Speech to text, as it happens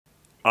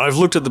I've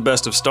looked at the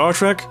best of Star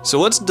Trek, so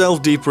let's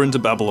delve deeper into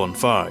Babylon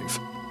 5.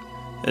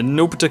 In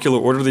no particular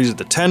order, these are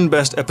the 10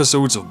 best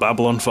episodes of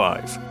Babylon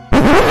 5.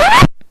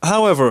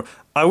 However,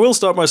 I will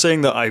start by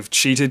saying that I've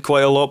cheated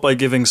quite a lot by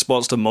giving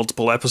spots to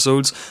multiple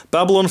episodes.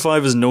 Babylon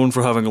 5 is known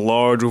for having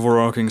large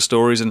overarching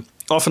stories, and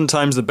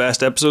oftentimes the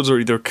best episodes are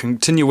either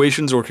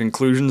continuations or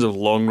conclusions of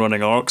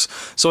long-running arcs,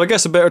 so I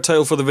guess a better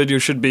title for the video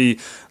should be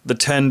the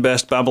 10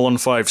 best Babylon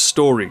 5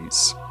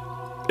 stories.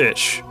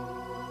 Ish.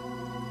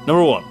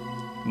 Number 1.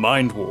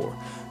 Mind War.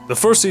 The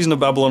first season of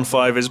Babylon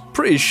 5 is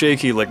pretty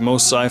shaky like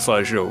most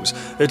sci-fi shows.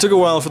 It took a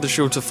while for the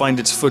show to find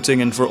its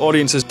footing and for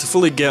audiences to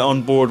fully get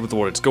on board with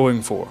what it's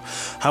going for.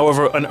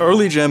 However, an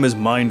early gem is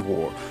Mind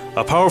War.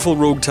 A powerful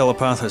rogue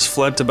telepath has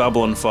fled to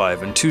Babylon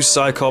 5 and two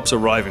Psychops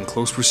arrive in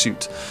close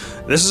pursuit.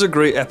 This is a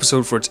great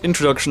episode for its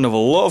introduction of a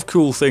lot of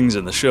cool things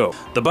in the show.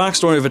 The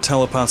backstory of a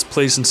telepath's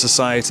place in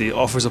society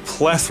offers a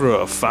plethora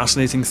of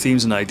fascinating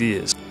themes and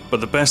ideas. But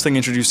the best thing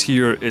introduced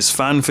here is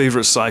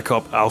fan-favourite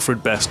Psychop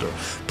Alfred Bester,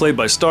 played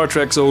by Star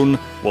Trek's own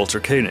Walter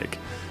Koenig.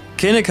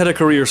 Koenig had a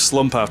career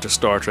slump after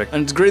Star Trek,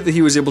 and it's great that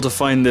he was able to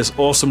find this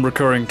awesome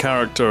recurring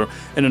character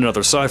in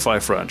another sci-fi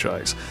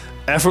franchise,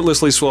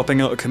 effortlessly swapping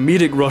out a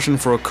comedic Russian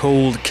for a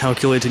cold,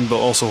 calculating but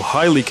also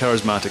highly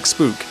charismatic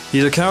spook.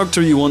 He's a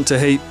character you want to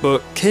hate,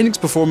 but Koenig's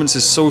performance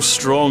is so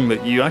strong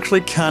that you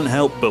actually can't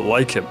help but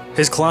like him.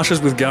 His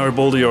clashes with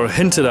Garibaldi are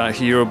hinted at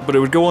here, but it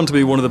would go on to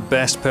be one of the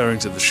best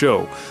pairings of the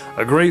show.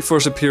 A great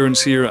first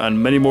appearance here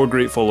and many more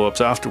great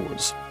follow-ups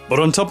afterwards. But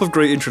on top of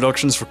great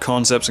introductions for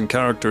concepts and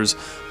characters,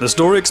 the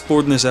story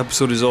explored in this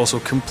episode is also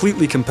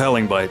completely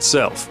compelling by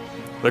itself.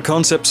 The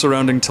concept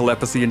surrounding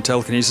telepathy and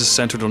telekinesis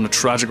centered on a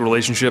tragic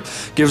relationship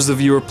gives the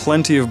viewer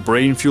plenty of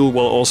brain fuel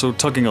while also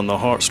tugging on the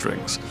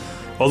heartstrings.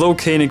 Although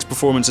Koenig's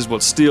performance is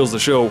what steals the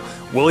show,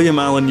 William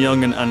Allen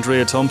Young and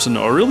Andrea Thompson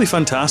are really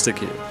fantastic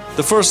here.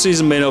 The first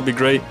season may not be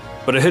great,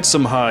 but it hits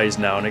some highs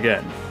now and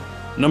again.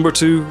 Number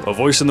 2, A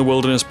Voice in the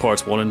Wilderness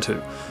Parts 1 and 2.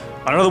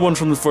 Another one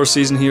from the first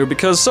season here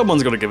because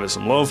someone's got to give it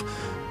some love.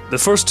 The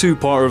first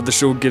two-parter of the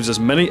show gives us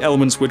many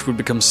elements which would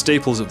become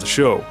staples of the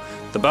show.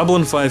 The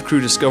Babylon 5 crew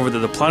discovered that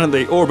the planet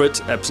they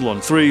orbit, Epsilon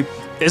 3,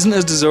 isn't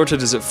as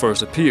deserted as it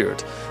first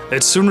appeared.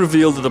 It's soon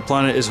revealed that the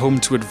planet is home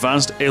to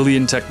advanced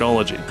alien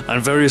technology,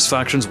 and various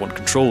factions want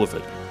control of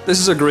it. This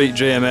is a great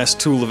JMS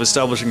tool of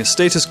establishing a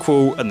status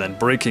quo and then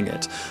breaking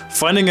it.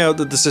 Finding out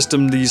that the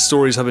system these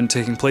stories have been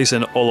taking place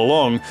in all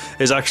along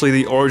is actually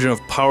the origin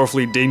of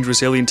powerfully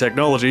dangerous alien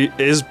technology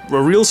is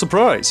a real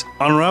surprise.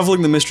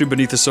 Unraveling the mystery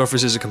beneath the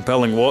surface is a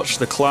compelling watch.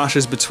 The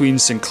clashes between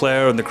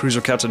Sinclair and the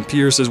cruiser Captain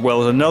Pierce, as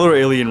well as another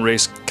alien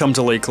race come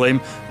to lay claim,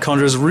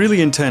 conjures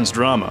really intense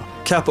drama.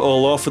 Cap it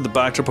all off with the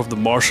backdrop of the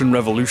Martian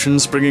Revolution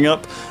springing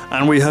up,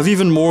 and we have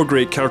even more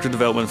great character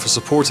development for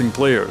supporting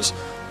players.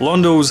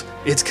 Londo's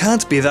 "It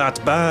can't be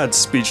that bad"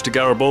 speech to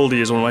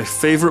Garibaldi is one of my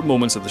favourite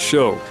moments of the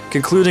show,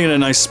 concluding in a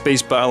nice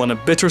space battle and a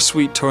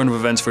bittersweet turn of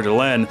events for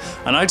Delenn,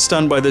 and I'd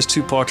stand by this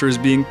two-parter as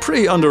being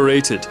pretty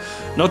underrated,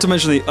 not to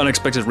mention the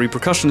unexpected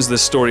repercussions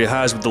this story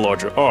has with the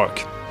larger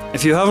arc.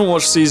 If you haven't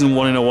watched season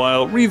 1 in a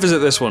while, revisit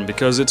this one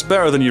because it's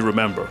better than you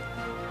remember.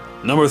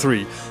 Number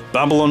 3,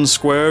 Babylon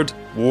Squared,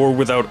 War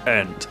Without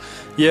End.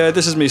 Yeah,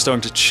 this is me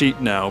starting to cheat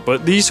now,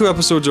 but these two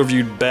episodes are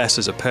viewed best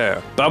as a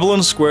pair.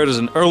 Babylon Squared is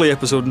an early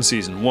episode in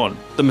Season 1.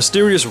 The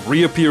mysterious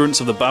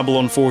reappearance of the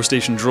Babylon 4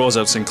 station draws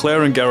out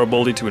Sinclair and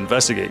Garibaldi to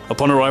investigate.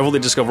 Upon arrival, they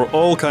discover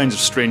all kinds of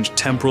strange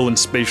temporal and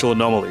spatial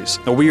anomalies,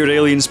 a weird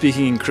alien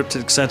speaking in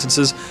cryptic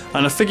sentences,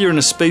 and a figure in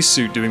a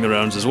spacesuit doing the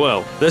rounds as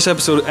well. This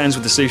episode ends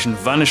with the station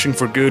vanishing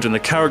for good and the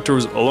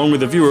characters, along with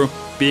the viewer,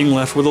 being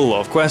left with a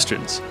lot of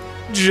questions.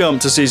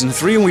 Jump to Season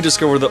 3 and we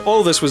discover that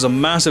all this was a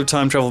massive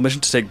time travel mission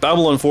to take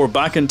Babylon 4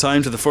 back in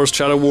time to the first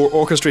Shadow War,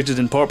 orchestrated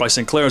in part by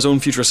Sinclair's own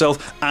future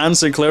self, and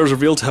Sinclair is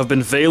revealed to have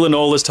been Valen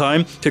all this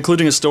time,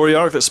 concluding a story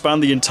arc that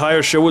spanned the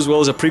entire show as well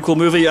as a prequel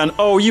movie, and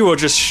oh, you are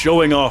just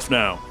showing off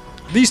now.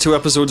 These two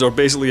episodes are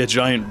basically a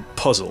giant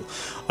puzzle.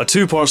 A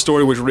two-part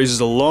story which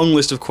raises a long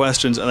list of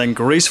questions and then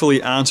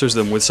gracefully answers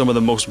them with some of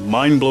the most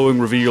mind-blowing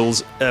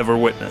reveals ever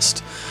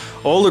witnessed.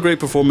 All the great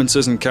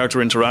performances and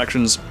character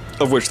interactions,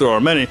 of which there are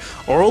many,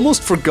 are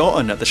almost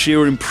forgotten at the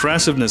sheer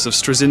impressiveness of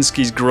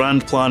Straczynski's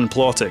grand plan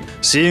plotting.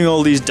 Seeing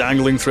all these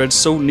dangling threads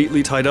so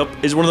neatly tied up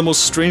is one of the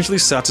most strangely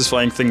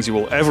satisfying things you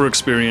will ever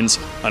experience,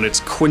 and it's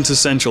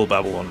quintessential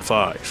Babylon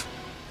 5.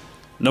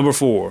 Number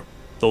 4.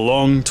 The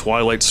Long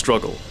Twilight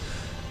Struggle.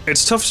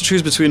 It's tough to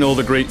choose between all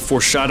the great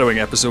foreshadowing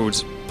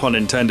episodes, pun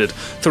intended,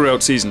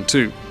 throughout Season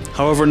 2.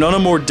 However, none are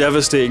more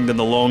devastating than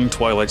the Long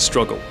Twilight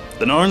Struggle.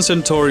 The Narn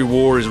Centauri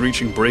War is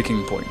reaching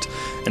breaking point.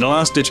 In a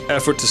last-ditch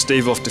effort to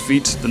stave off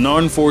defeat, the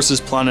Narn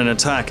forces plan an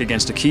attack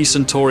against a key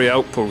Centauri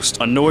outpost,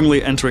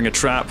 unknowingly entering a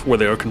trap where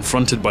they are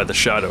confronted by the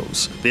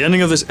Shadows. The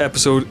ending of this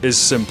episode is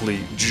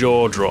simply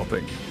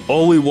jaw-dropping.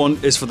 All we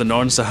want is for the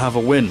Narns to have a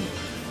win.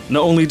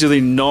 Not only do they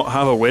not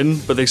have a win,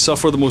 but they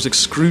suffer the most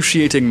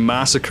excruciating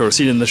massacre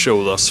seen in the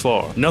show thus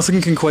far.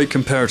 Nothing can quite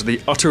compare to the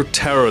utter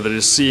terror that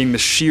is seeing the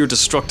sheer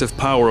destructive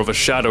power of a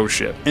shadow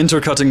ship.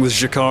 Intercutting with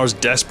Jacquard's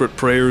desperate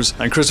prayers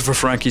and Christopher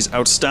Frankie's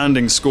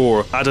outstanding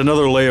score add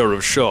another layer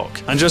of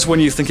shock. And just when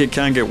you think it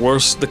can get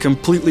worse, the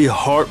completely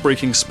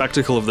heartbreaking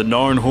spectacle of the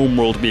Narn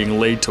homeworld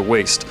being laid to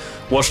waste,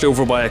 watched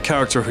over by a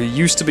character who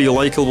used to be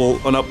likeable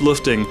and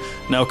uplifting,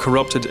 now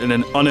corrupted in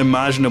an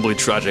unimaginably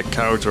tragic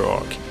character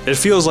arc. It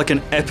feels like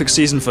an epic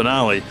season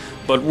finale,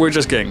 but we're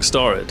just getting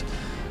started.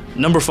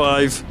 Number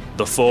 5,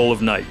 The Fall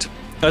of Night.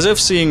 As if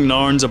seeing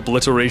Narn's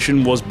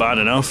obliteration was bad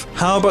enough,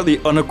 how about the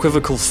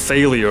unequivocal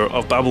failure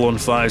of Babylon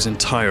 5's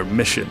entire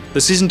mission?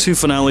 The Season 2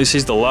 finale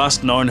sees the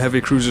last Narn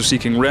heavy cruiser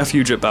seeking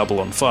refuge at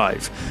Babylon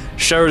 5.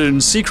 Sheridan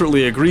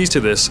secretly agrees to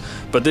this,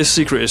 but this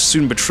secret is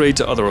soon betrayed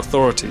to other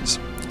authorities.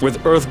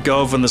 With Earth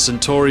Gov and the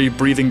Centauri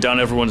breathing down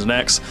everyone's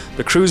necks,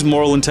 the crew's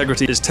moral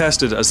integrity is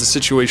tested as the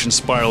situation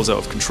spirals out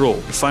of control,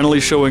 finally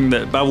showing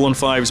that Babylon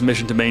 5's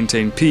mission to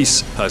maintain peace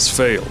has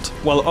failed.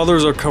 While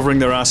others are covering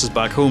their asses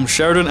back home,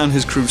 Sheridan and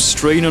his crew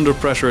strain under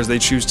pressure as they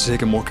choose to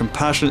take a more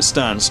compassionate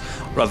stance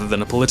rather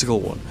than a political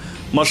one.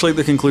 Much like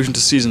the conclusion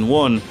to Season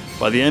 1,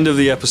 by the end of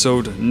the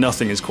episode,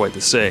 nothing is quite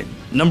the same.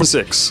 Number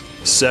 6,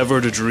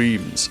 Severed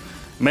Dreams.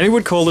 Many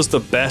would call this the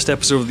best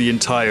episode of the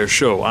entire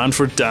show, and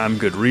for damn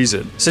good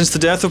reason. Since the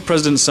death of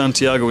President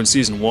Santiago in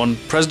Season 1,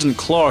 President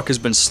Clark has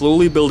been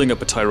slowly building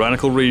up a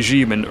tyrannical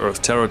regime in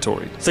Earth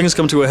territory. Things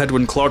come to a head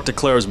when Clark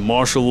declares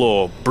martial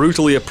law,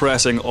 brutally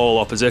oppressing all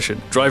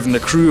opposition, driving the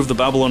crew of the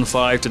Babylon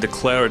 5 to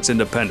declare its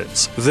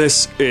independence.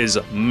 This is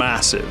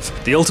massive.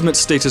 The ultimate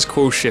status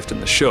quo shift in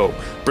the show,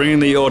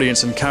 bringing the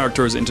audience and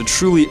characters into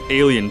truly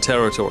alien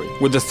territory.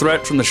 With the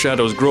threat from the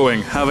shadows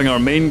growing, having our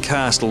main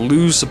cast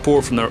lose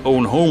support from their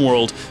own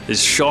homeworld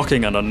is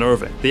shocking and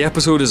unnerving. The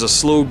episode is a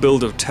slow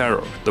build of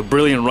terror. The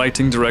brilliant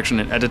writing, direction,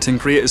 and editing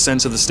create a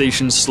sense of the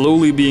station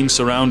slowly being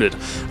surrounded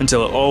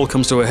until it all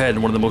comes to a head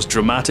in one of the most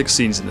dramatic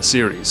scenes in the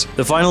series.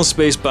 The final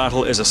space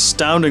battle is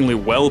astoundingly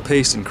well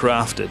paced and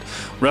crafted.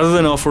 Rather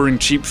than offering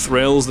cheap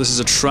thrills, this is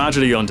a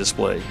tragedy on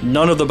display.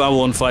 None of the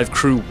Babylon 5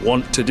 crew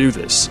want to do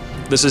this.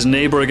 This is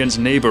neighbor against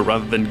neighbor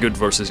rather than good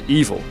versus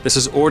evil. This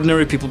is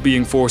ordinary people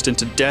being forced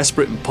into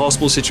desperate,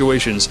 impossible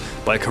situations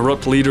by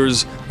corrupt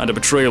leaders and a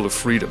betrayal of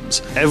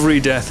freedoms. Every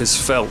death is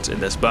felt in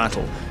this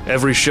battle.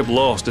 Every ship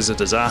lost is a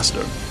disaster.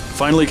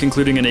 Finally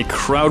concluding in a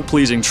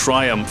crowd-pleasing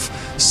triumph,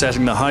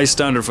 setting the high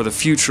standard for the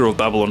future of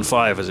Babylon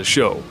 5 as a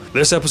show.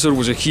 This episode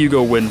was a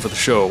Hugo win for the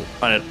show,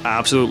 and it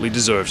absolutely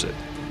deserves it.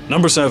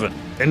 Number 7,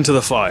 Into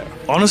the Fire.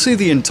 Honestly,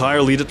 the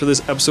entire lead up to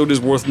this episode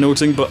is worth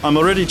noting, but I'm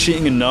already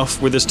cheating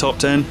enough with this top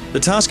 10. The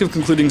task of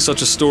concluding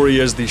such a story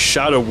as the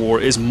Shadow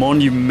War is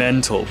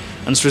monumental,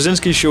 and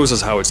Straczynski shows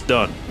us how it's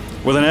done.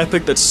 With an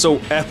epic that's so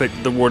epic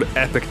the word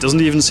epic doesn't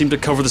even seem to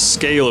cover the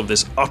scale of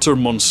this utter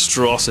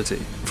monstrosity.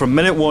 From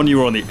minute 1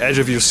 you are on the edge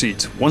of your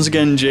seat. Once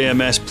again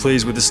JMS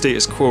plays with the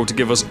status quo to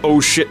give us oh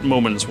shit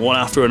moments one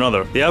after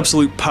another. The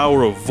absolute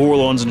power of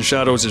Vorlons and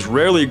Shadows is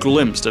rarely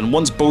glimpsed, and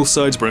once both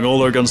sides bring all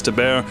their guns to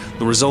bear,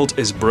 the result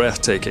is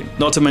breathtaking.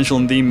 Not to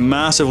mention the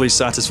massively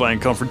satisfying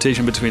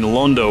confrontation between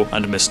Londo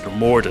and Mr.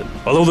 Morden.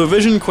 Although the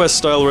Vision Quest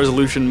style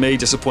resolution may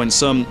disappoint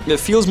some, it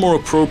feels more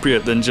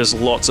appropriate than just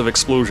lots of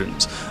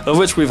explosions, of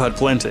which we've had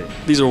plenty.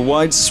 These are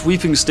wide,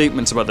 sweeping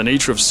statements about the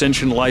nature of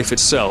sentient life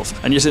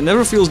itself, and yet it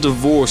never feels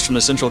divorced from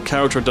the central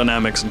character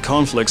dynamics and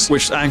conflicts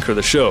which anchor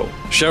the show.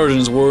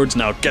 Sheridan's words,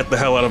 "Now get the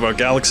hell out of our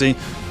galaxy,"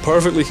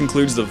 perfectly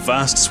concludes the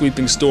vast,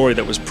 sweeping story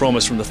that was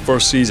promised from the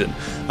first season,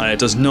 and it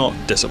does not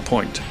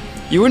disappoint.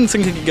 You wouldn't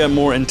think it could get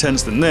more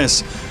intense than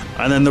this,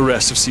 and then the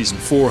rest of Season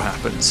 4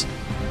 happens.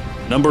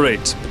 Number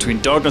 8,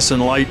 Between Darkness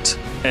and Light,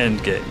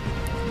 Endgame.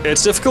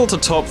 It's difficult to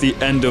top the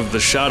end of the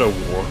Shadow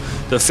War.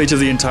 The fate of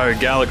the entire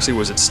galaxy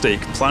was at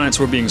stake, planets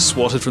were being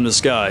swatted from the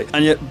sky,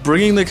 and yet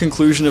bringing the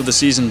conclusion of the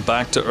season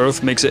back to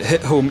Earth makes it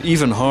hit home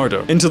even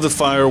harder. Into the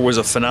Fire was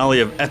a finale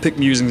of epic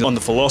musings on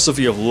the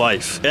philosophy of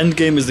life.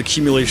 Endgame is the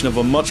accumulation of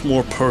a much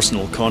more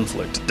personal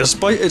conflict.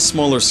 Despite its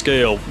smaller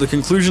scale, the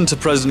conclusion to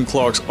President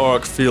Clark's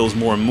arc feels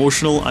more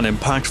emotional and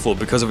impactful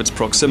because of its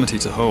proximity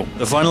to home.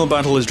 The final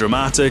battle is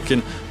dramatic,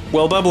 and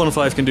well, Babylon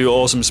 5 can do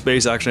awesome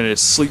space action in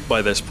its sleep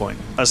by this point.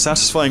 As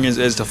satisfying as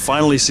it is to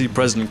finally see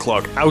President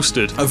Clark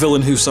ousted, a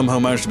villain who somehow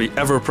managed to be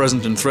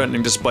ever-present and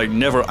threatening despite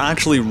never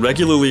actually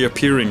regularly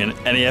appearing in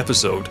any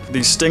episode,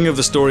 the sting of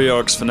the story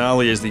arc's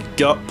finale is the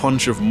gut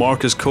punch of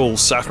Marcus Cole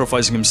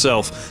sacrificing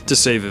himself to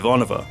save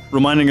Ivanova,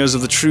 reminding us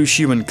of the true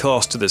human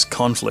cost to this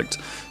conflict,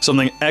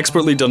 something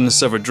expertly done in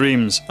Severed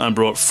Dreams and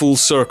brought full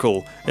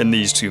circle in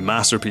these two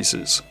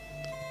masterpieces.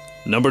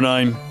 Number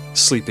 9,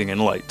 Sleeping in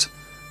Light.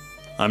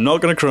 I'm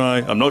not gonna cry,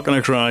 I'm not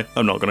gonna cry,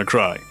 I'm not gonna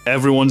cry.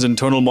 Everyone's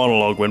internal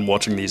monologue when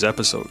watching these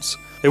episodes.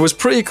 It was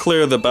pretty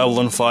clear that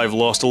Babylon 5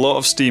 lost a lot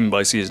of steam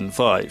by Season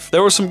 5.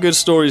 There were some good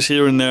stories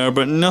here and there,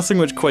 but nothing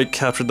which quite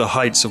captured the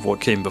heights of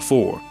what came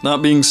before.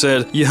 That being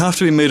said, you have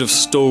to be made of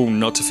stone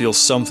not to feel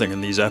something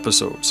in these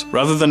episodes.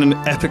 Rather than an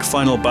epic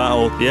final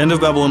battle, the end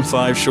of Babylon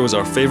 5 shows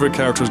our favourite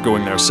characters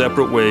going their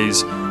separate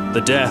ways,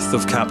 the death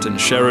of Captain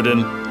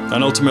Sheridan,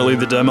 and ultimately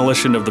the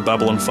demolition of the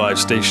Babylon 5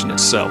 station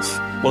itself.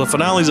 While the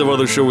finales of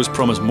other shows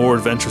promise more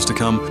adventures to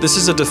come, this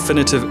is a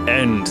definitive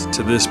end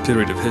to this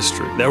period of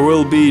history. There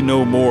will be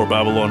no more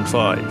Babylon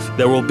 5.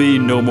 There will be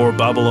no more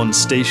Babylon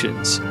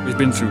stations. We've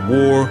been through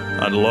war,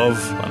 and love,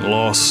 and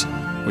loss.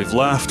 We've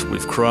laughed,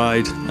 we've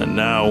cried, and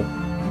now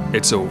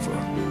it's over.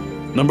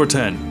 Number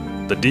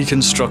 10. The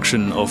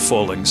deconstruction of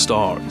falling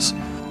stars.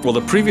 While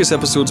the previous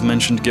episodes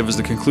mentioned give us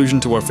the conclusion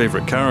to our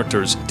favourite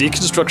characters,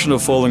 Deconstruction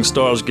of Falling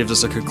Stars gives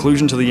us a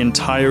conclusion to the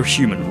entire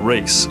human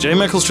race. J.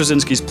 Michael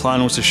Straczynski's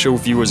plan was to show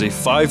viewers a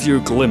 5-year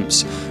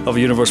glimpse of a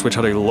universe which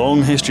had a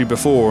long history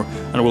before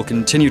and will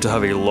continue to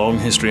have a long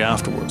history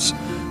afterwards.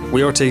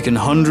 We are taken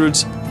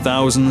hundreds,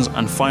 thousands,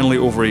 and finally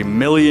over 1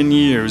 million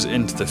years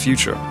into the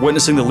future,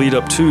 witnessing the lead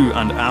up to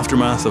and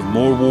aftermath of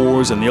more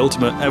wars and the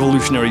ultimate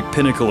evolutionary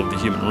pinnacle of the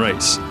human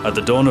race, at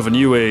the dawn of a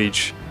new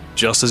age,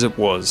 just as it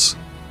was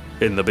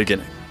in the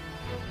beginning.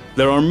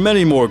 There are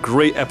many more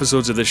great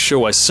episodes of this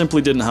show I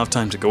simply didn't have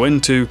time to go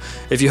into.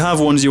 If you have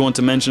ones you want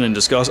to mention and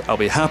discuss, I'll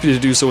be happy to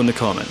do so in the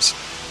comments.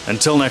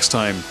 Until next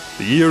time,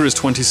 the year is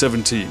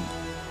 2017.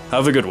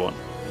 Have a good one.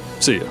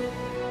 See ya.